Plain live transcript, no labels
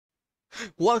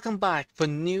Welcome back for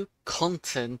new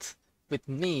content with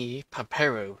me,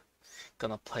 Papero.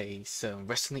 Gonna play some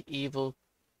Resident Evil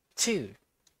 2.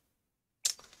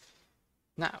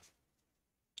 Now,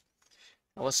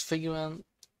 I was trying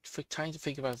to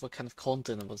figure out what kind of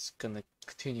content I was gonna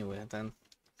continue with,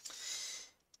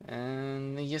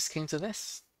 and it just came to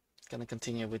this. Gonna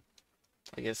continue with,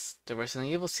 I guess, the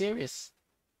Resident Evil series.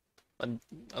 I'm,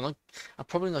 I'm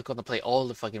probably not gonna play all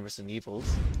the fucking Resident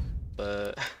Evils,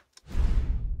 but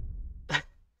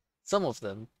some of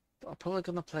them. I'm probably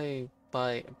gonna play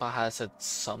by hazard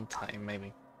sometime,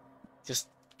 maybe. Just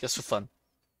just for fun.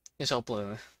 Just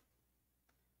upload it.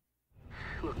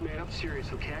 Look, man, I'm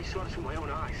serious, okay? I saw this with my own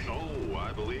eyes. Oh,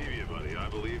 I believe you, buddy. I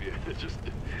believe you. Just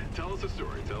tell us a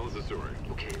story. Tell us a story.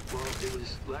 Okay, well, it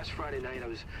was last Friday night. I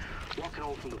was walking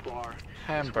home from the bar.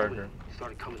 Hamburger. This woman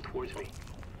started coming towards me.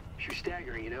 She was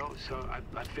staggering, you know, so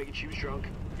I figured she was drunk.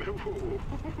 Whoa,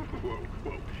 whoa,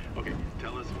 whoa. Okay,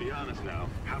 tell us, be honest now.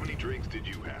 How many drinks did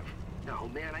you have? No,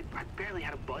 man, I barely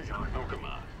had a buzz on. Oh, come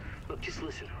on. Look, just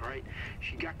listen, all right?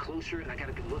 She got closer, and I got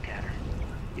a good look at her.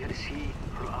 You had to see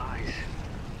her eyes,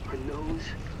 her nose,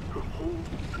 her whole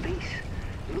face.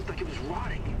 It looked like it was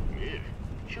rotting. Yeah.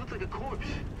 She looked like a corpse.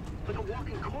 Like a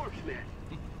walking corpse, man.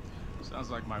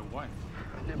 Sounds like my wife.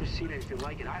 I've never seen anything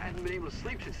like it. I haven't been able to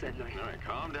sleep since that night. All right,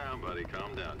 calm down, buddy.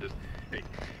 Calm down. Just, hey,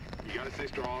 you gotta stay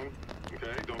strong,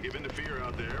 okay? Don't give in to fear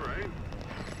out there, right?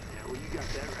 Yeah, well, you got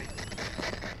that right.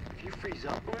 If you freeze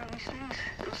up around these things,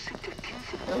 it'll sink their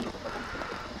teeth in you.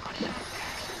 I'm trying to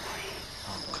attack somebody.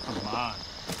 Oh, come on.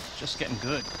 It's just getting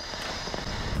good.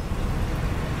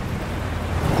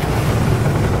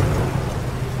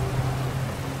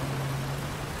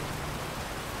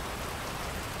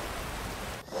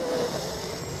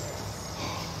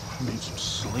 I need some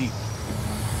sleep.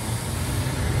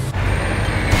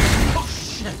 Oh,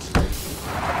 shit!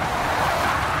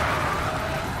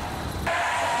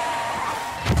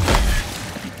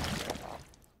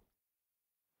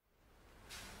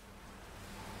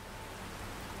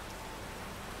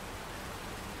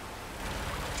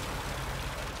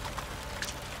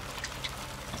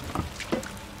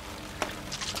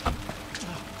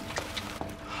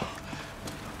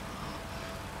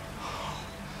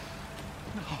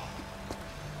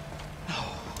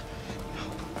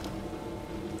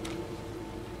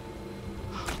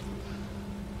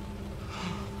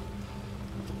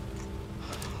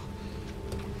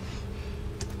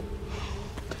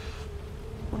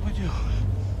 What do I do?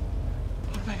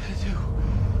 What am I gonna do?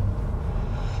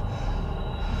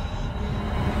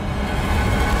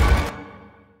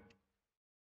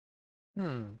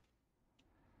 Hmm.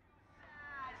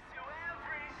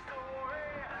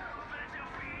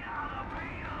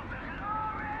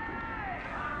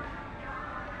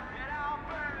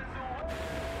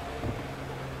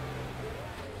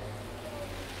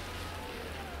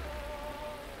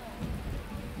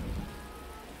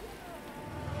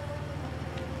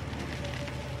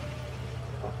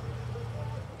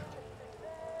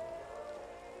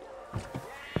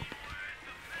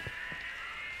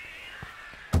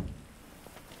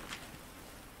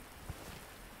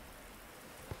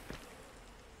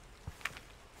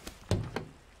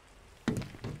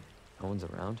 No one's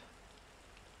around.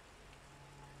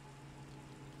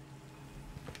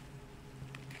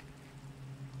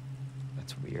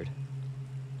 That's weird.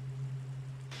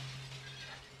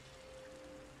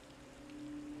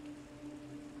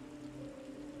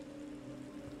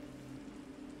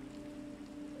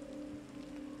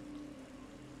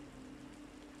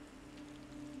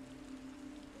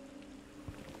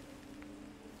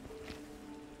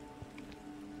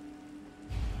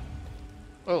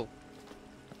 Oh.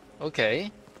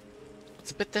 Okay.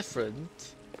 It's a bit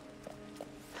different.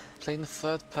 Playing the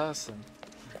third person.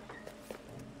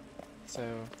 So,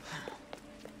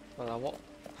 well,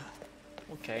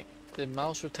 okay. The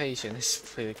mouse rotation is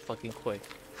pretty fucking quick.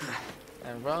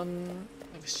 And run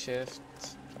with shift.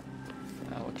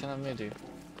 What can I do?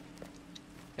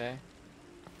 Okay.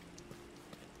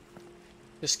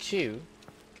 Just Q.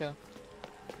 Okay.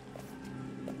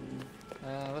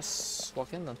 Let's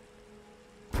walk in then.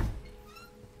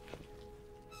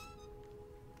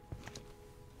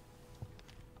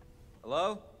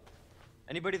 Hello?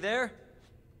 Anybody there?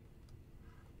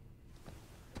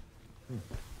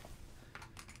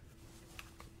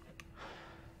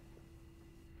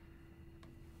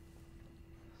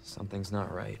 Something's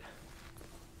not right.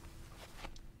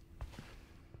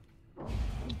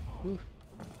 Ooh.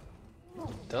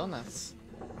 Donuts.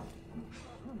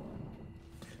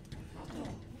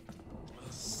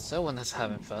 Someone is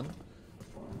having fun.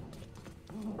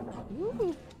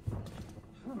 Ooh.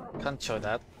 Can't show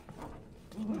that.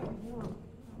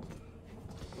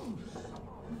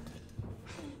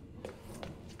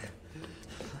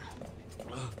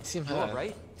 seem You all hurt.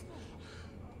 right?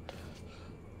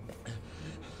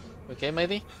 Okay,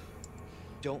 matey?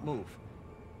 Don't move.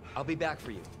 I'll be back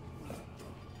for you.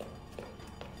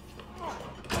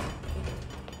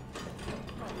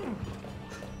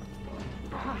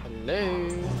 Hello?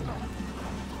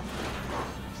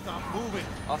 Stop moving.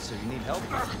 Officer, you need help?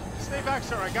 Stay back,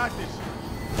 sir. I got this.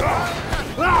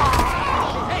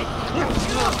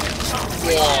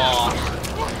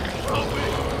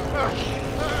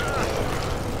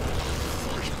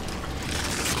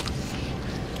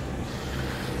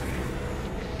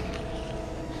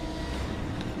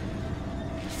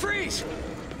 Freeze!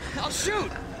 I'll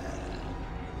shoot!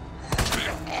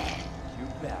 You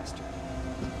bastard.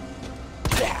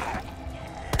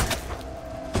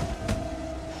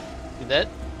 You dead?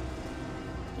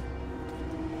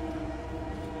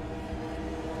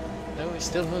 No, he's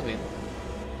still moving.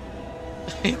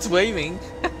 It's waving.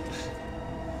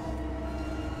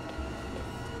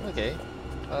 Okay,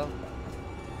 well,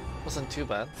 wasn't too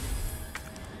bad.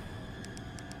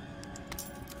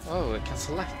 Oh, I can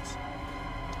select.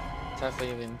 Tap for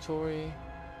inventory.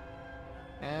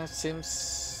 Yeah,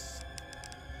 seems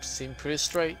pretty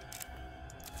straight.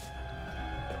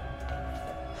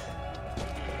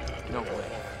 No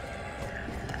way.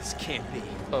 This can't be.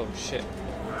 Oh shit.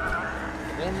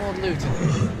 One more looting.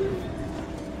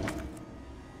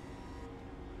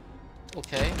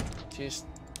 Okay, juice.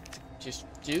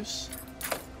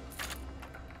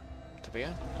 There we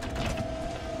go.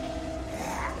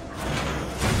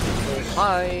 Oh,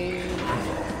 hi.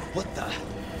 What the?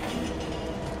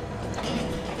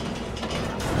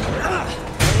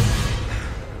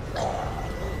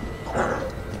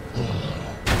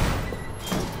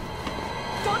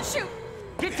 Don't shoot!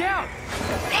 Get down!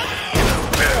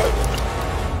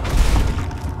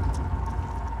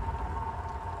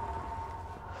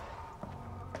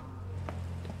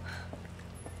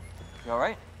 You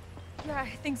alright? Yeah, I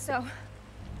think so.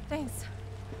 Thanks.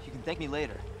 You can thank me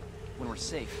later, when we're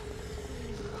safe.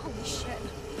 Holy shit.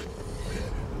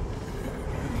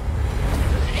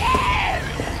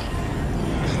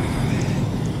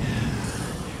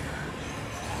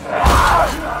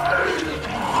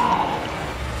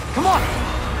 Come on!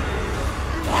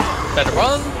 Better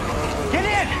run. Get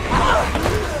in!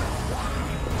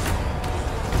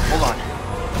 Hold on.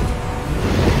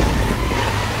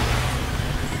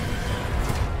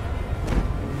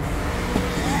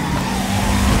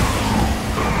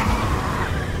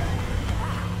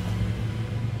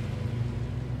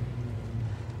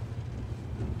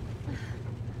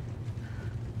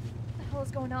 What the hell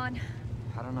is going on?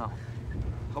 I don't know.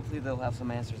 Hopefully they'll have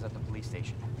some answers at the police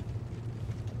station.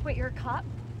 Wait, you're a cop?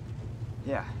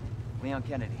 Yeah, Leon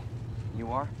Kennedy.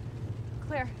 You are?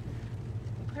 Claire.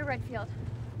 Claire Redfield.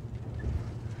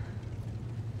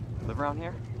 Live around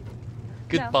here?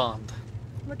 Good No. bond.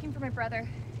 I'm looking for my brother.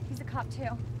 He's a cop too.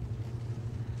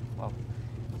 Well,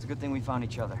 it's a good thing we found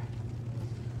each other.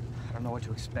 I don't know what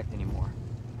to expect anymore.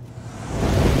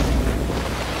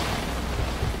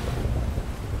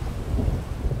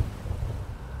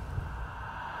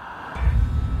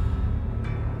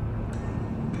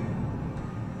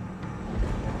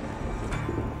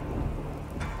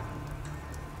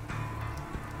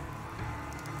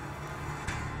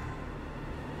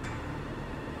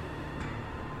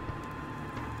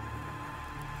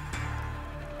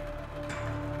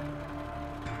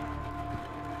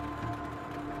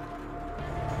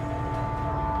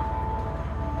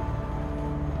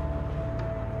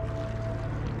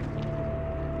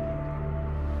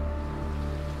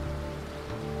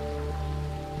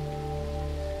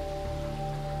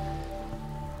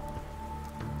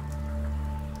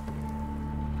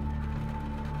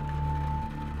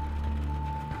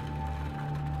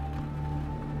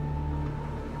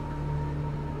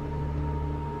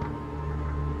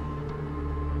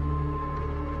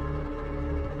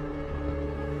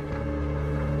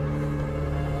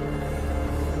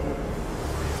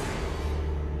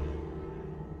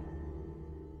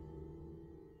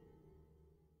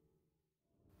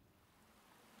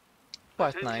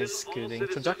 Quite Attention nice, all good citizens.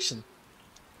 introduction.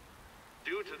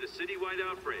 Due to the citywide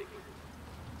outbreak,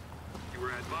 you were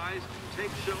advised to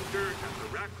take shelter at the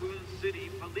Raccoon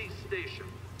City Police Station.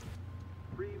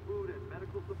 Free food and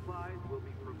medical supplies will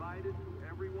be provided to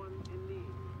everyone in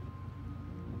need.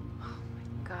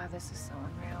 God, this is so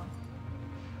unreal.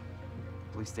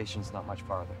 Police station's not much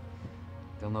farther.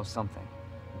 They'll know something.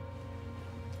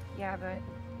 Yeah, but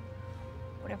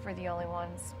what if we're the only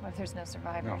ones? What if there's no No,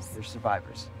 survivors? they're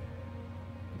survivors.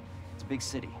 It's a big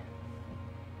city.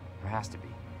 There has to be.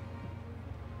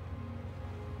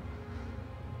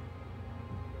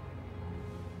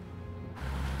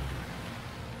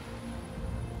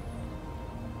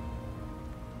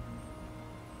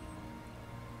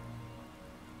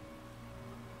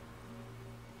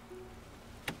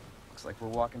 Looks like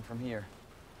we're walking from here.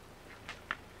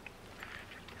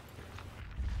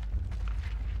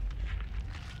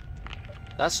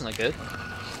 That's not good.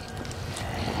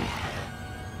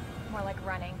 More like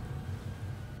running.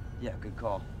 Yeah, good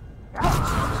call. Leon,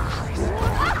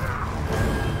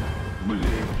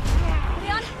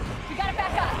 you gotta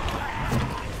back up.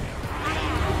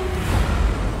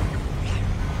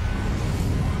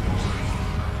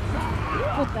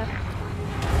 What the?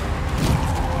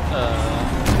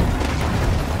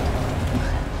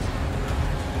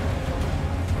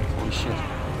 Holy shit.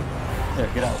 There,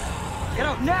 get out. Get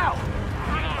out now!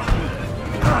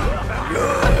 I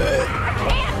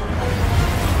can't!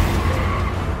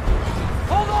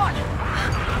 Hold on!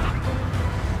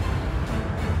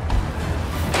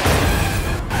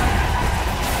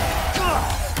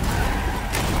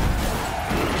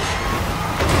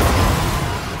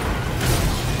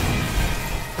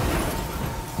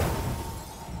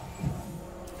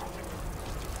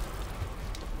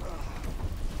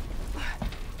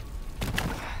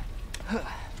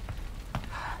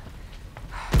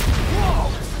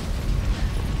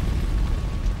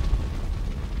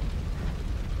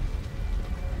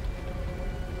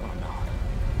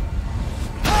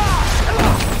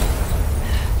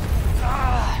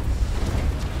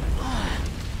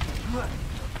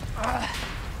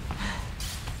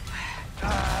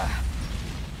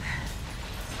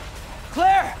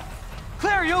 Claire!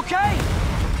 Claire, are you okay?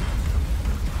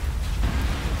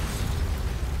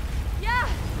 Yeah!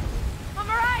 I'm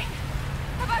alright!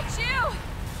 How about you?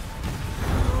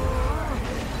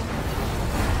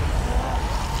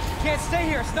 You can't stay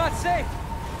here, it's not safe!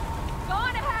 Go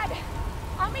on ahead!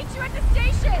 I'll meet you at the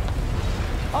station!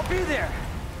 I'll be there!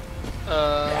 I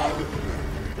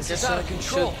guess out I of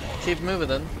control. should keep moving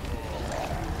then.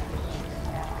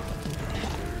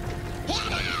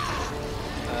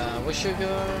 We should go...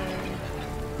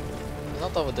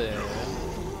 Not over there.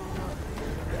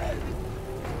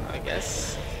 I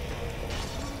guess.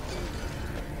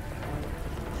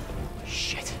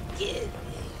 Shit.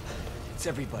 It's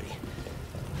everybody.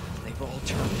 They've all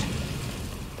turned.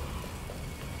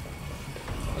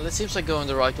 Well, it seems like going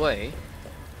the right way.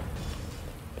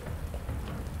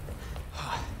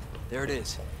 There it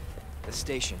is. The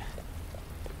station.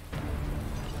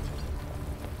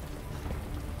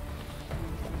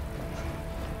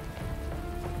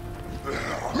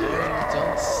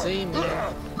 Don't see me.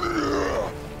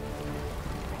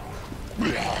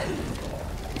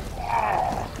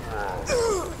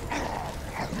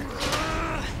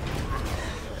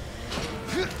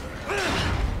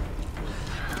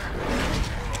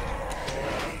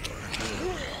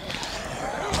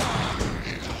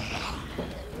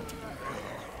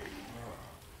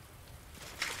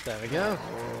 There we go.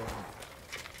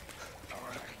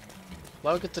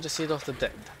 Welcome to the Seat of the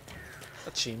Dead.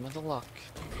 Achievement unlock.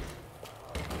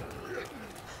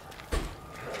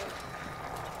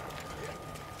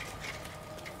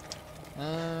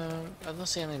 I don't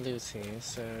see any loot here,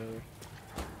 so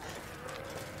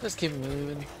let's keep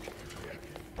moving.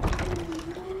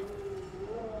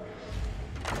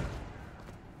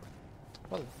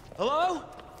 Well, Hello?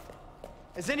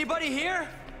 Is anybody here?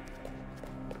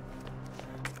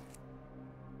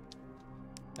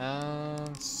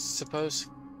 suppose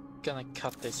gonna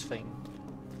cut this thing.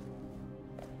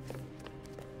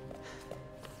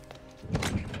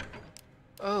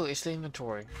 Oh, it's the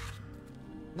inventory.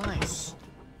 Nice.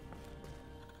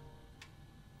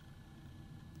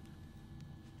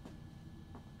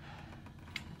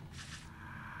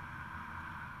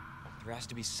 There has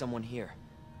to be someone here.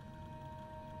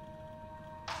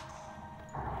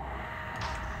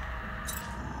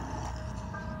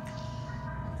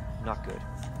 Not good.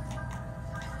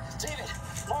 David,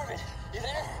 Marvin, you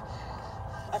there?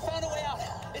 I found a way out.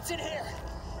 It's in here.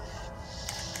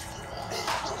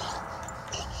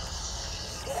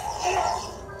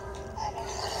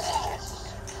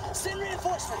 Send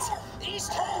reinforcements.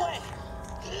 East hallway.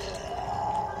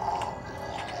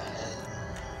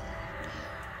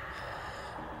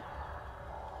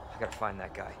 I gotta find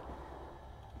that guy.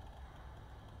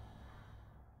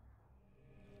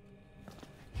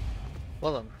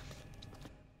 Well then.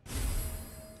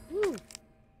 Woo.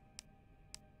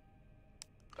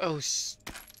 Oh,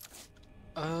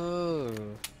 oh.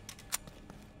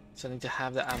 So I need to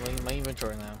have the ammo in my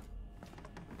inventory now.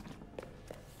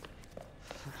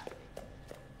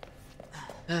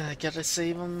 I gotta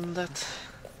save on that.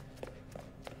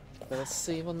 Gotta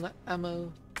save on the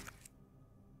ammo.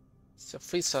 So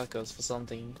 3 circles for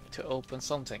something to open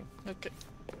something. Okay.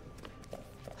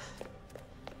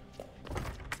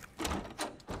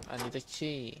 I need a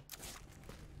key.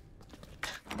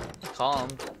 I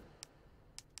can't.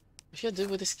 What should I do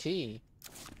with this key?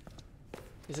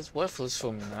 Is it worthless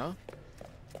for me now?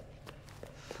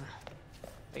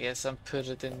 I guess I'll put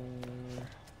it in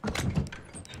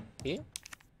here.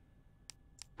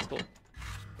 Cool.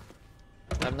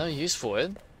 I have no use for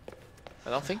it. I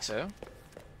don't think so.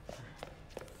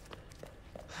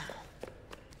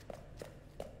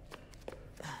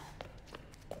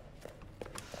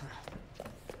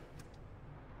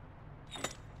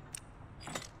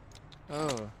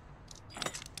 Oh.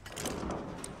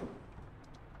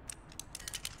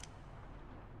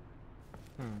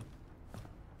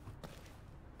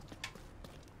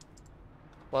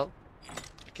 Well,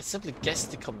 I can simply guess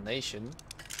the combination.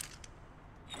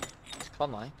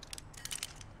 Can't I?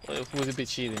 Well, would it be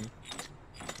cheating?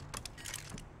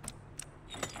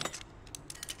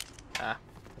 Ah,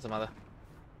 doesn't matter.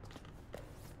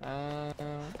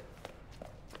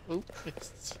 Oh,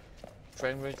 it's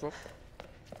frame rate drop.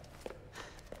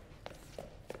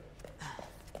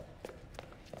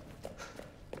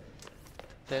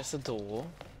 There's the door.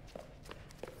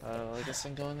 I guess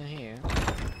I'm going in here.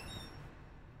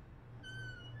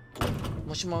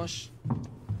 Moshi mosh.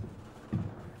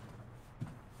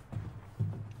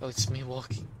 Oh, it's me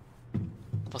walking.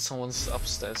 But someone's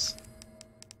upstairs.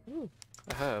 Ooh,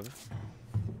 a herb.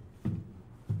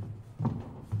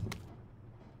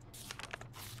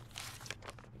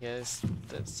 I guess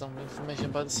that's some information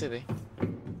about the city.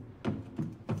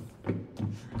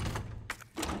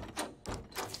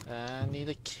 I need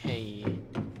a key.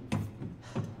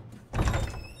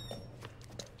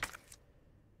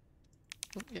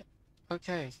 Oh, yeah.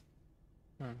 Okay.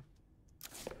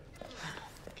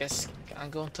 Guess I'm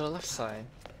going to the left side.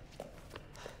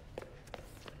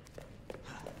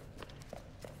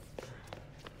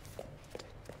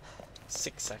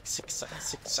 Zigzag, zigzag,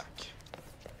 zigzag.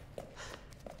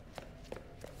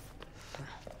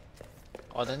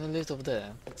 Oh, then I lived over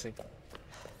there. Let's see.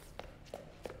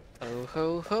 Oh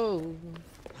ho ho!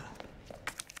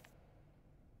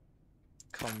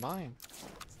 Combine.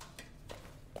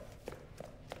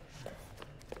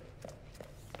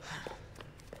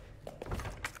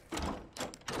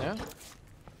 No?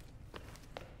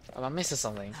 Am I missing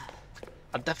something?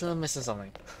 I'm definitely missing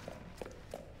something.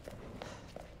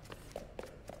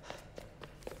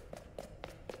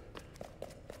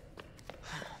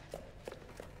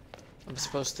 I'm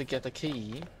supposed to get a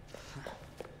key.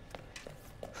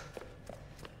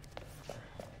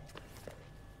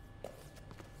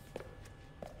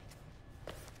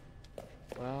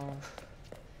 Well...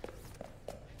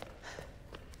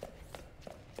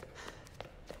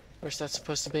 where's that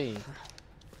supposed to be?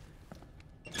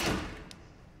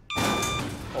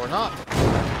 Or not?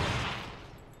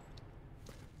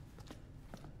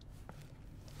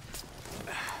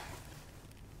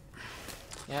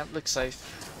 Yeah, looks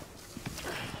safe.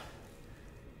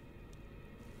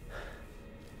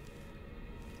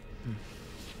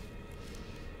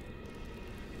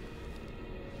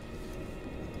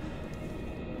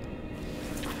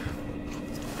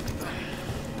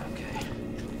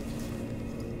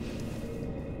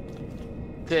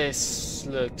 This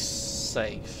looks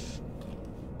safe.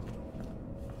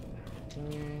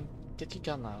 Can you get your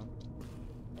gun out?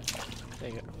 There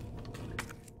you go.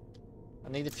 I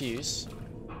need a fuse.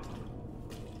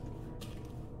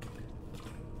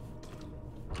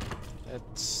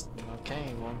 It's okay,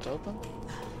 it won't open.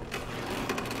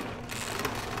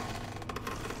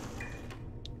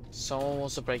 Someone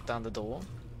wants to break down the door.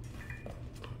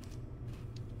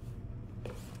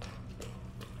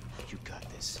 You got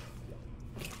this.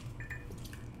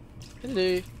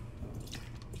 Hello.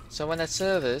 Someone at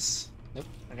service? Nope.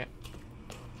 Okay.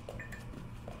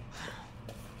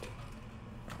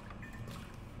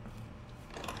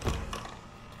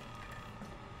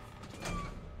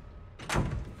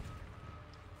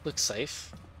 Looks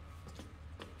safe.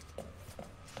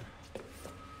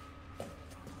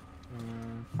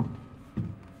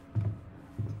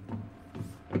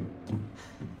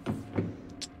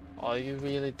 Are you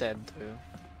really dead, though?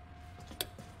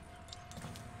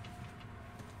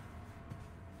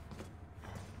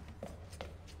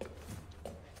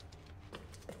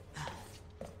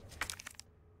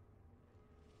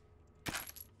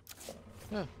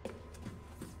 No.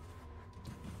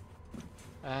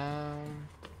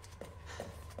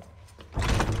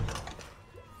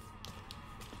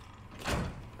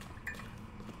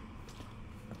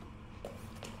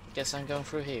 Guess I'm going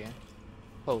through here.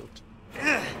 Hold.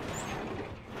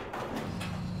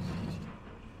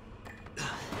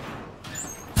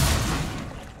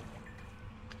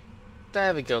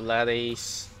 There we go,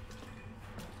 laddies.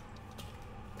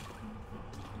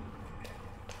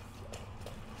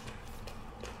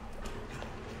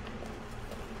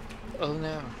 Oh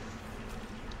no.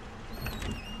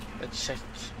 Let's check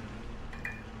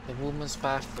the woman's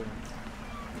bathroom.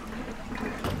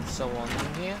 Someone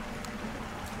in here?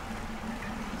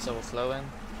 It's overflowing.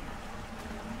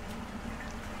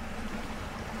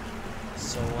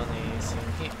 Someone is in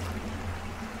here.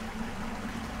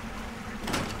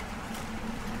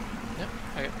 Yep,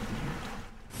 okay.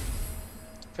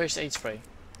 First aid spray.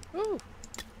 Woo!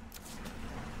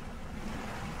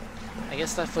 I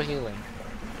guess that's for healing.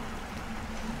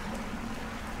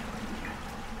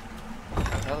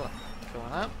 Well,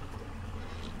 going up.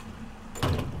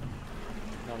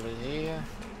 Nobody here.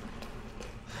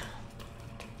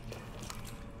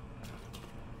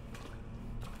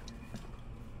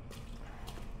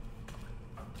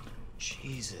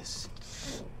 Jesus.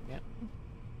 Yep.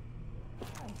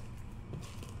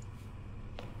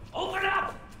 Open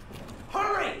up!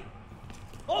 Hurry!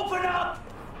 Open up!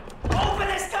 Open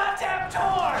this goddamn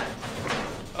door!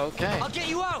 Okay. I'll get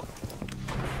you out!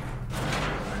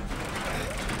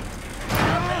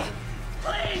 Help me!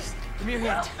 Please! Give me your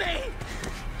hand. Help me!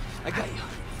 I got you.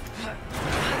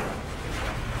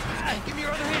 Give me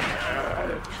your other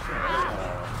hand.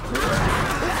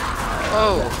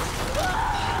 Oh!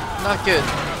 Not good.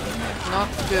 Not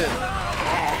good.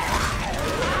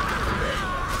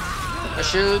 I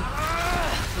should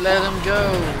let him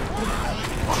go.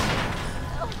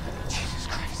 Jesus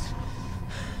Christ.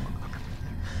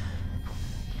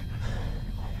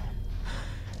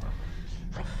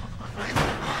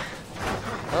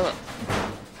 Oh.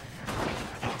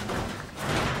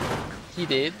 He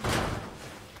did.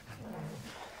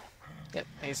 Yep,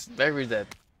 he's very dead.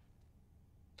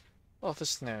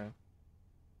 Office now.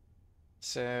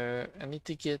 So I need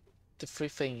to get the 3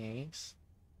 thingies.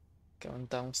 Going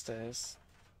downstairs.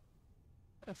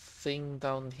 A thing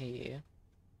down here.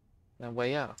 And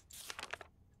way out.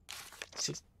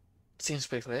 Seems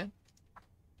pretty clear.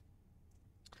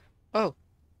 Oh.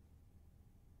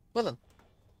 Well then.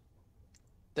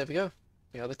 There we go.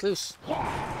 We got the clues.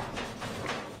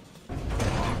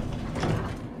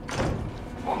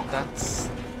 That's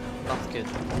not good.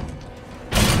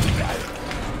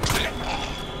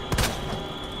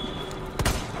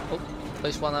 Oh, at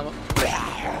least one ammo.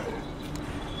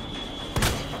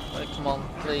 Oh, come on,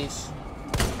 please.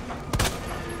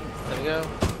 There we go.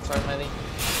 Sorry, matey.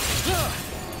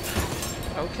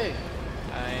 Okay.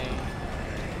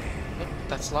 Yep,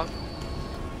 that's locked.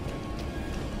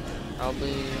 I'll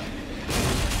be...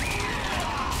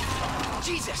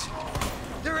 Jesus!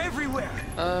 They're everywhere!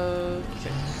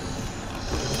 Okay.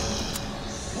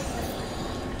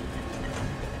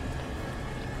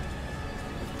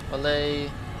 Well, they...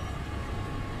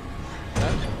 No?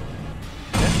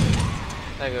 Yeah.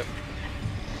 There you go.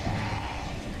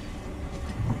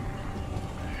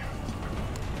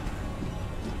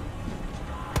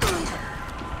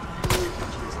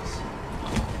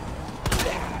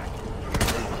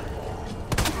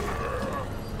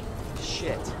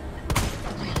 Shit.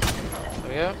 There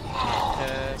we go.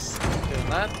 Just doing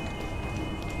that.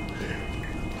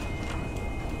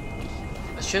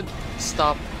 I should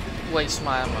stop waste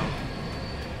my ammo.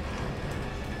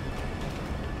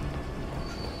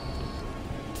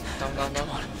 Down, down, down.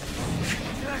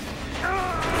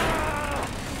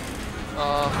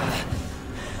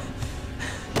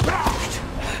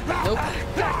 Nope.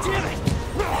 God damn it!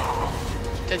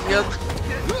 Get your gun.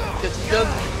 Get your gun.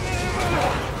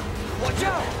 Watch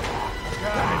out!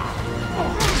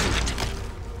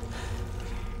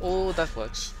 Oh, that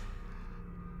works.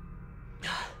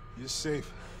 You're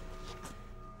safe.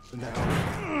 For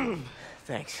now.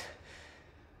 Thanks.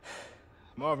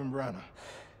 Marvin Branagh.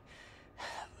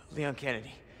 Leon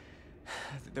Kennedy.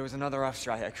 There was another off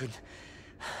strike. I couldn't...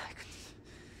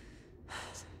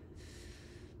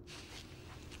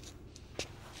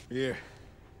 Here.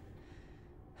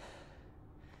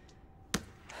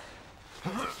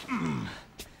 I'm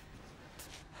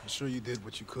sure you did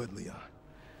what you could, Leon.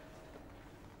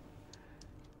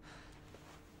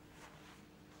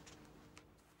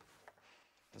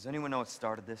 Does anyone know what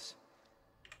started this?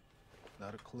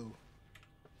 Not a clue.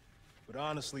 But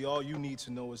honestly, all you need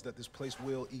to know is that this place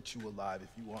will eat you alive if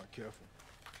you aren't careful.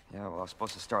 Yeah, well, I was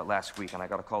supposed to start last week, and I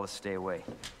got a call to stay away.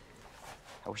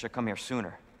 I wish I'd come here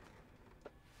sooner.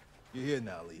 You're here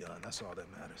now, Leon. That's all that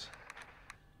matters.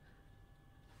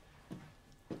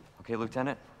 Okay,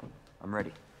 Lieutenant? I'm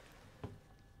ready.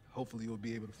 Hopefully you'll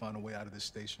be able to find a way out of this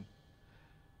station.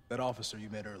 That officer you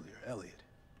met earlier, Elliot.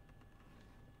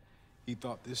 He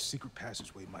thought this secret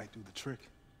passageway might do the trick.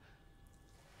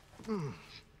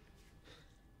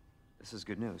 This is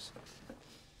good news.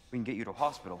 We can get you to a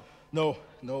hospital. No,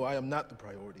 I am not the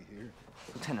priority here.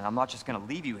 Lieutenant, I'm not just gonna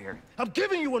leave you here. I'm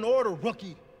giving you an order,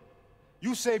 rookie.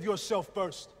 You save yourself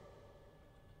first.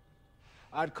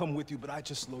 I'd come with you, but I'd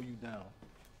just slow you down.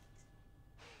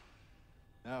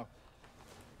 Now,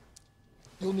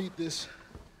 you'll need this.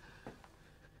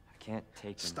 I can't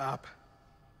take him. Stop.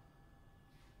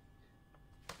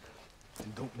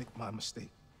 And don't make my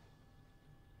mistake.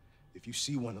 If you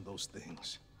see one of those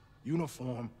things,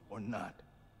 uniform or not,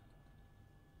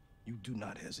 you do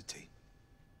not hesitate.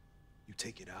 You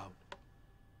take it out,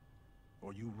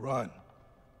 or you run.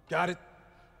 Got it?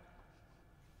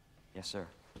 Yes, sir.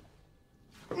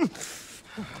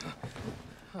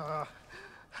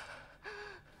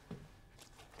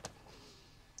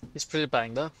 He's pretty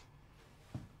banged up.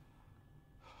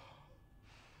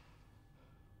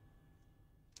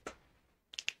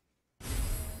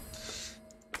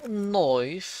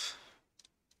 Knife.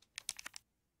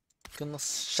 Gonna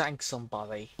shank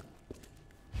somebody.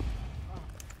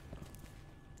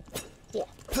 What?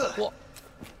 What?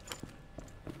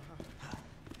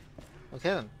 Okay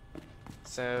then.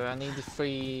 So I need the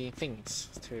 3 things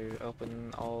to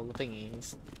open all the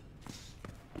thingies.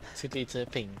 2 liter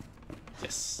ping.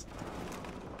 Yes.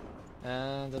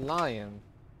 And the lion.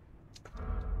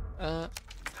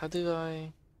 How do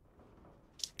I...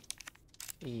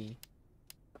 E.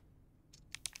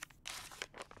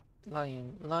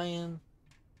 Lion.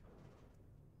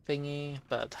 Thingy,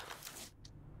 bird.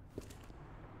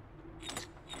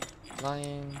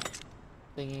 Lion,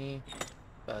 thingy,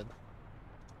 bird.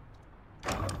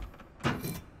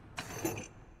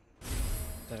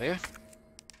 There we go.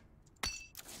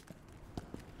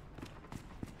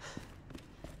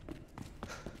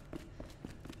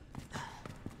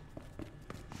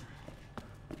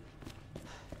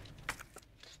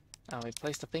 And we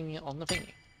place the thingy on the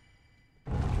thingy.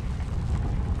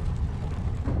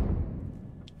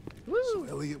 So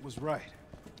Elliot was right.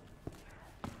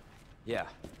 Yeah,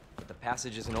 but the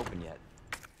passage isn't open yet.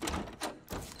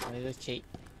 I need a key.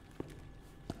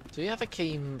 Do you have a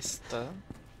key, mister?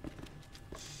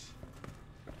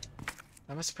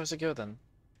 Where am I supposed to go then?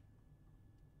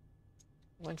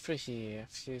 Went through here, a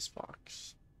few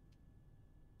sparks.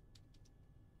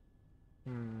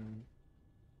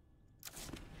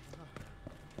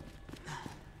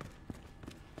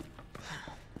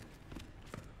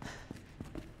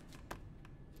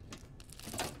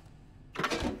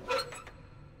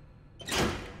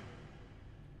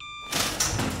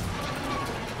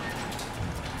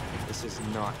 This is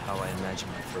not how I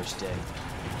imagined my first day.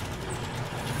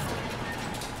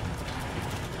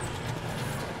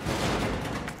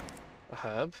 A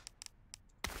herb.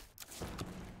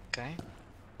 Okay.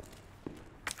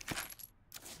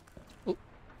 Ooh.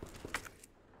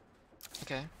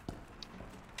 Okay.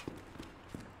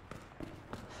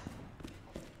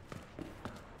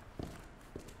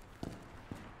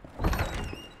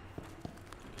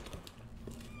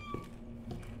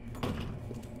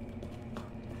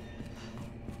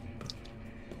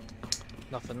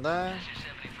 Nothing there.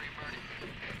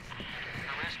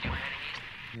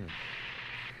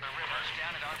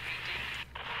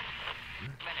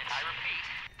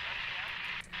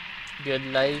 Good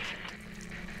life.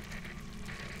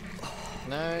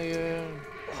 No,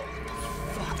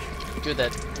 you're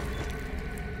dead.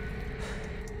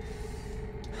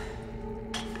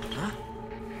 Huh?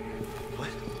 What?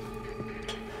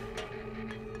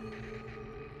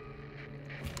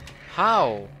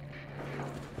 How?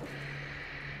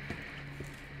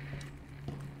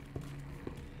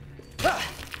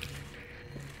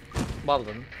 Well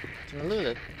then, can I loot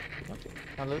it? What? Can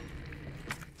I loot?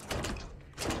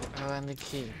 Oh, and the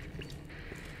key.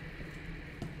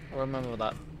 I remember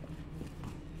that.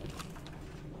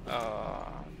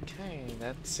 Okay,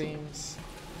 that seems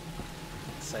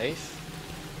safe.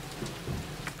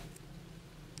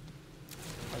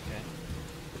 Okay.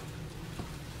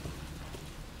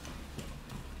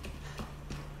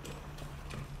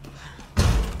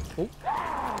 Oh.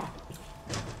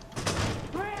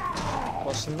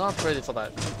 Was not ready for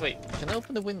that. Wait, can I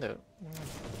open the window?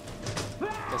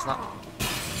 Guess not.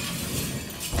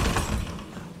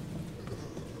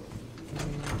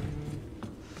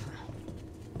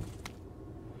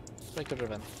 Break a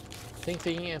ribbon.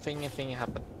 Thingy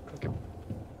happened. Okay.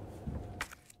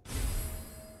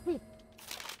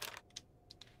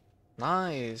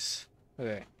 Nice.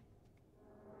 Okay.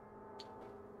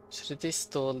 So this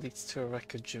door leads to a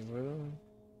wreckage room.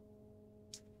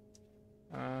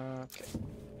 Okay.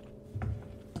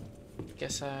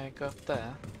 Guess I go up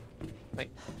there. Wait,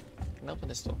 can I open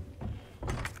this door?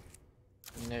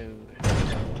 No.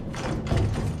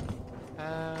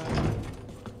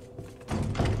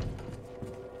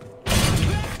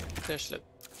 Seriously.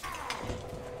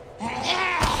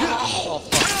 Oh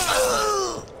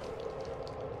fuck.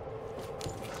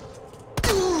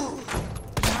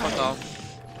 Fuck off.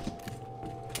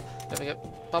 There we go.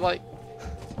 Bye bye.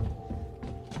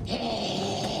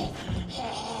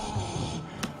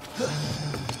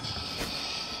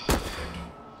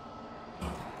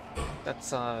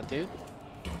 That's dude.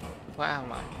 Where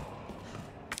am I?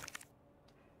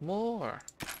 More.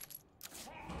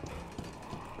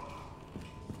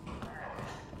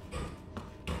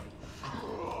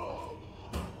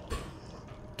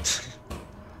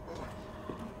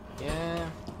 Yeah,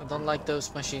 I don't like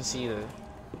those machines either.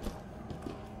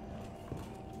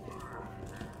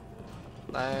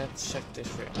 Let's check this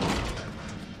room.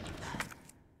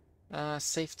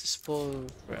 Safe to spoil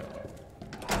room.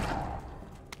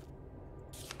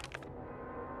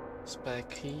 Spare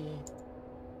key.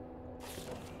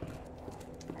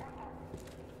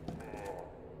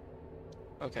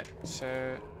 Okay,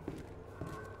 so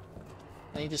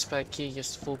I need a spare key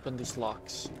just to open these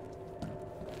locks.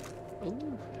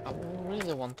 Ooh, I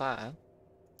really want that.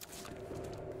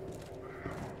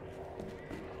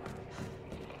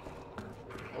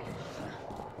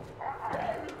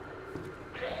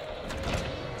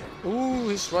 Ooh,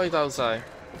 he's right outside.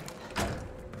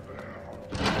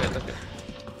 Okay.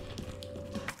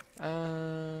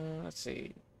 Let's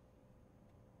see.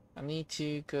 I need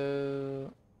to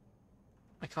go.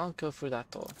 I can't go through that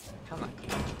door, can I?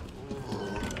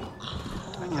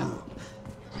 I can.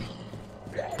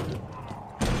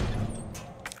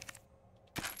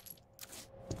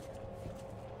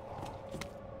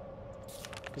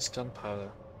 This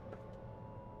gunpowder.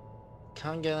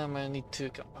 Can't get them, I need 2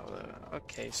 gunpowder.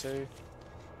 Okay, so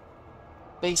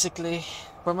basically,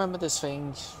 remember this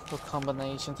thing for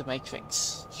combination to make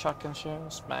things. Shotgun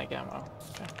shells, mag ammo.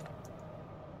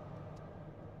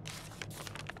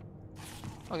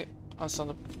 Okay, I'll start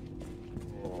up.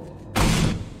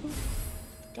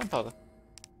 Gunpowder.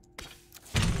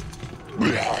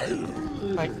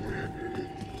 Right.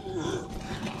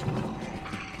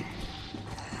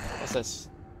 What's this?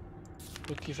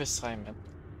 Rookie assignment.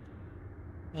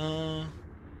 Well,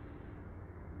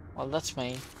 that's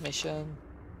my mission.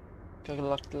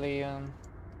 Lock Leon.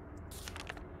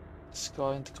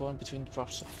 Scar in the corner between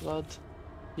drops of blood.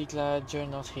 Be glad you're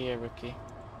not here, Rookie.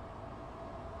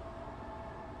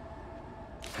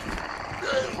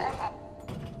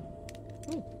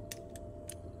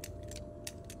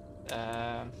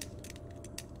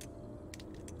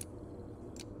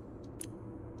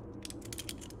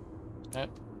 No.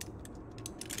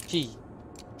 T.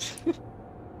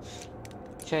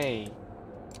 K.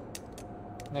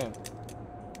 No.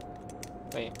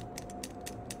 Wait.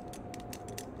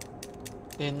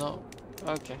 They know.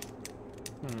 Okay.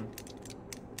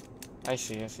 I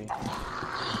see.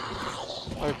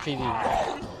 RPD.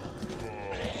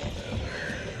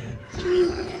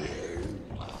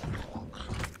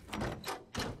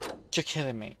 You're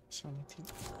killing me. So I need to...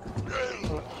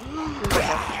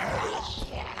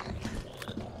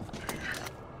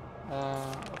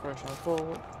 operational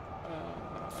forward.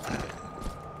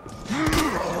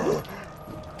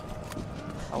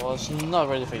 I was not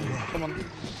ready for you. Come on.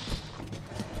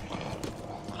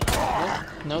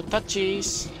 No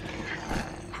touchies.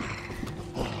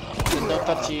 No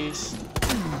touchies.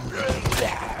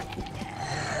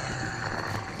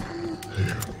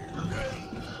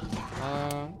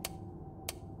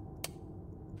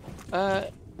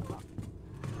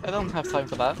 I don't have time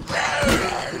for that.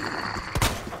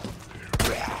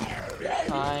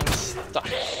 I'm stuck.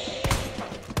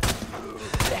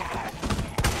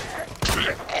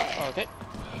 Okay.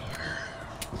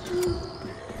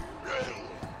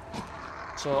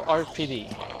 So RPD.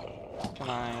 Can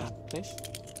I please?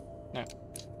 No.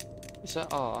 Is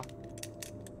that R?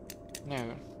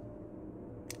 No.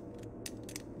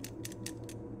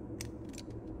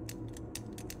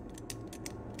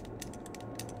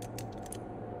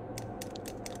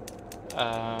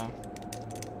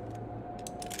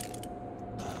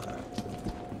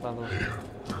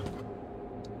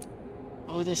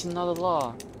 Oh, there's another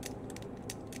law.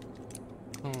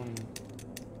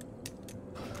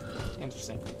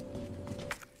 Interesting.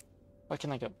 Where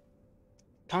can I go?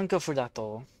 Can't go for that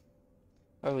door.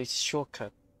 Oh, it's a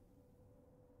shortcut.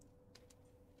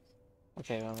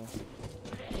 Okay, well.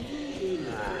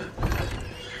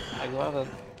 I go out of...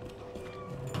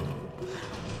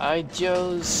 I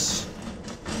chose...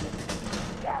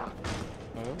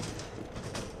 Oh.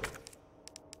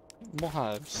 More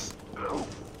herbs.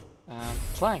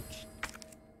 Plank.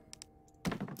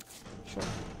 Sure.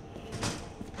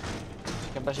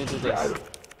 I can actually do this.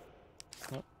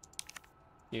 Nope.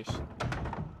 Use.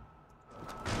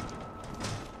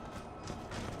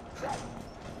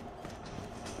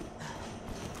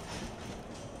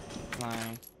 Can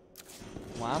I...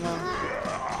 More ammo?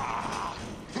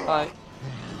 Bye.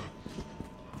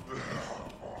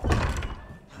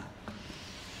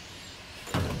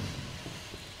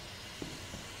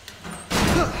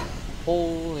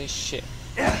 Holy shit.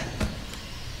 I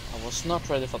was not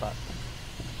ready for that.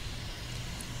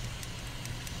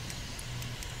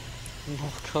 More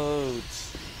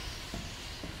codes.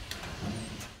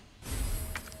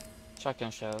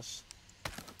 Shotgun shells.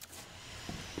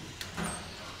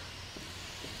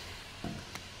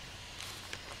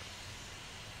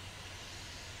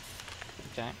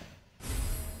 Okay.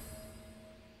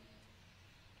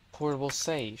 Portable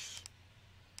safe.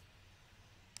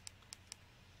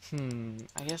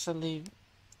 I guess I'll leave.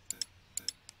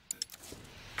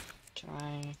 Can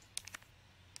I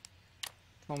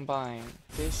combine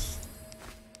this?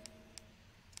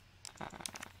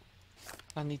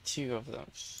 I need 2 of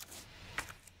those.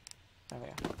 There we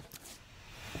go.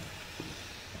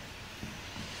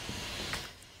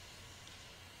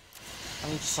 I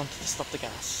need something to stop the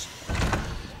gas.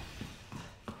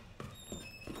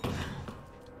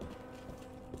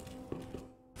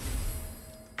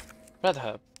 Red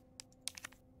herb.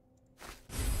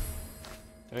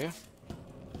 There we go.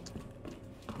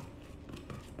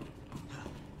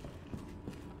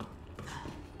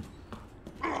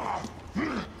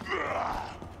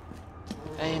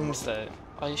 Hey, mister,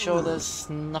 are you sure there's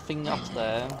nothing up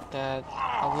there that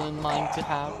I wouldn't mind to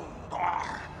have?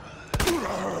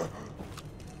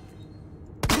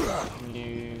 Can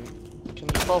you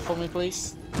fall for me,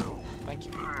 please? Thank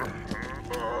you.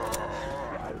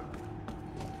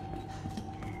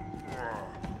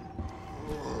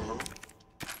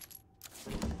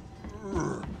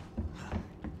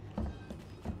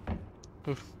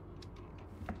 Oof.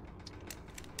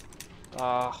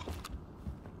 Ah.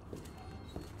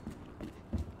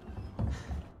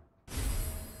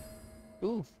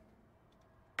 Ooh.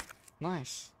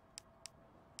 Nice.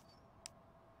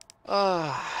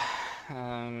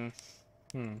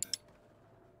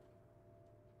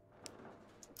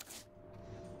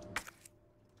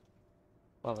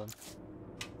 Well then.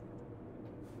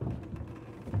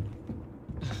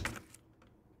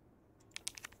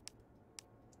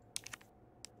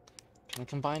 Can I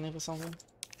combine it with something?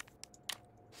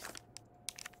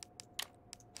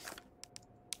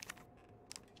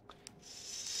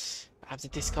 I have to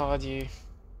discard you.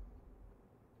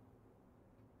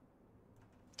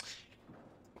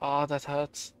 Oh, that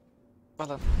hurts. Well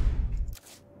done.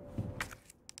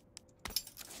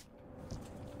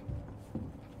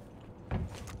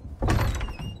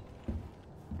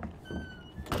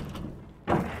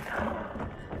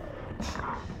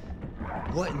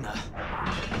 What in the...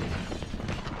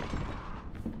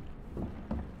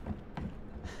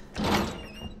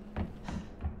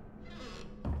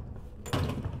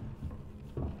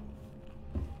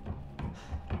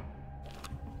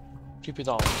 Keep it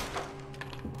all.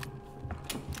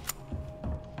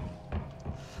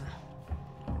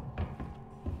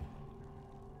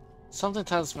 Something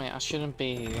tells me I shouldn't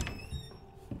be here.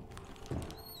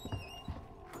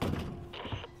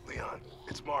 Leon,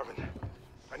 it's Marvin.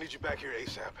 I need you back here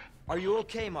ASAP. Are you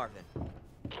okay, Marvin?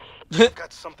 I've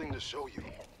got something to show you.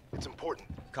 It's important.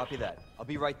 Copy that. I'll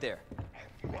be right there.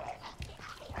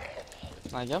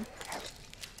 Can I jump?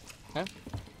 Okay.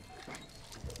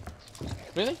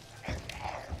 Really?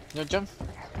 No jump?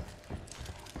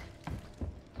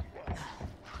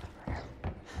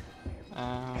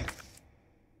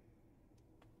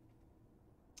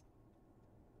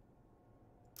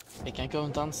 I can't go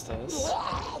downstairs.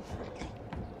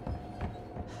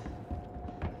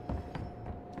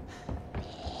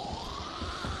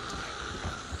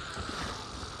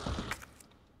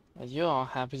 Are you all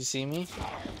happy to see me?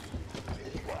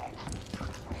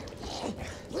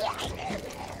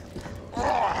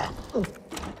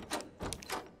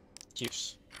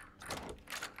 Juice.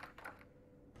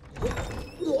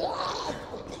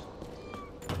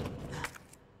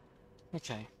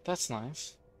 Okay, that's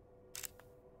nice.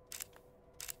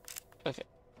 Okay,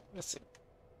 let's see.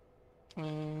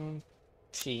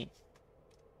 T.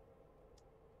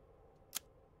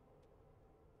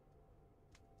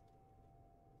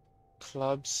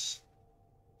 Clubs.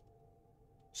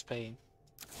 Spain.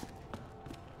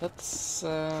 Let's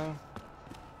open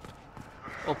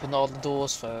all the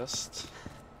doors first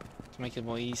to make it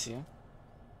more easier.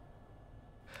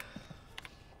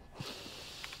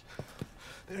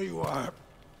 There you are.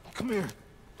 Come here.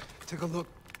 Take a look.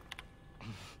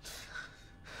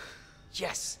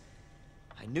 Yes!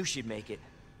 I knew she'd make it.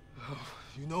 Oh,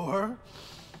 you know her?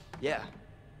 Yeah.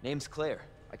 Name's Claire.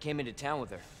 I came into town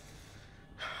with her.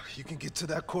 You can get to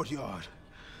that courtyard.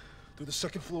 Through the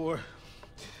second floor.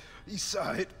 East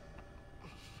side.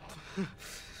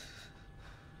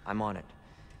 I'm on it.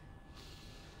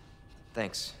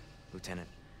 Thanks, Lieutenant.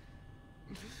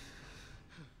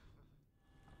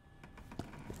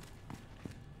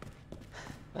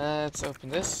 Let's open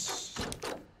this.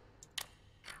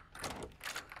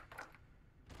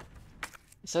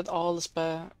 Is that all the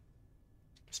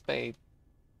spade?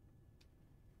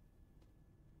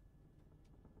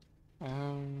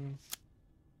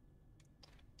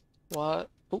 What?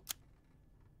 Oh,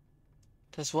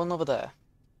 there's one over there.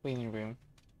 Waiting room.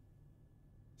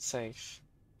 Safe.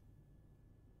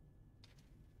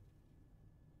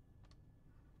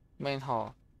 Main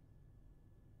hall.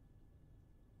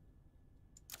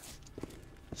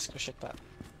 Let's go check that.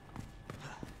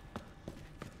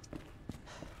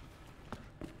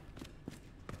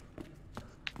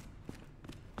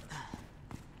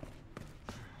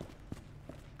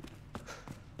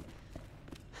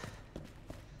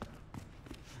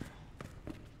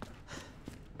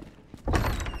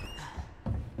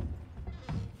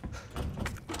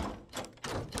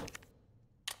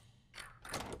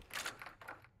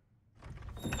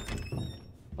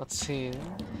 Let's see.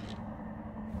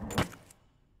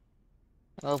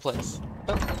 Another place.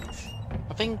 But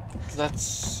I think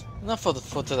that's enough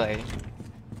for today.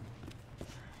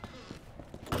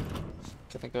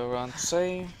 Gonna go around to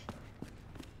save.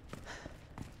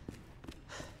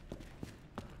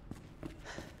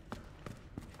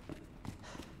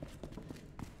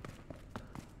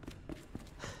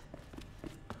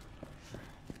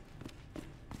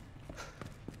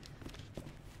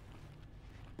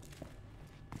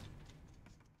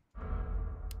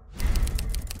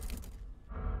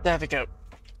 There we go.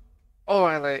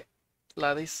 Alright,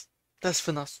 laddies. That's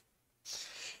enough.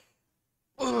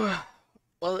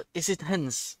 Well, it's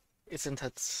intense, isn't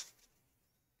it?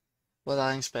 What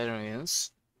I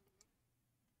experience.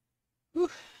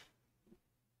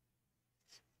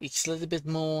 It's a little bit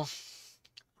more,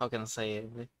 how can I say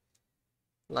it?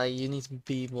 Like, you need to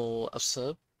be more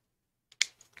observed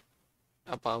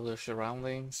about your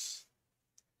surroundings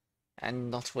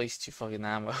and not waste your fucking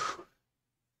ammo.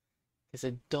 Because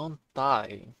they don't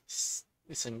die, it's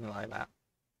something like that.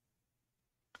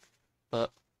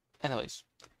 But, anyways,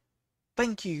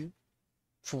 thank you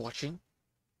for watching,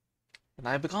 and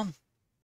I be gone.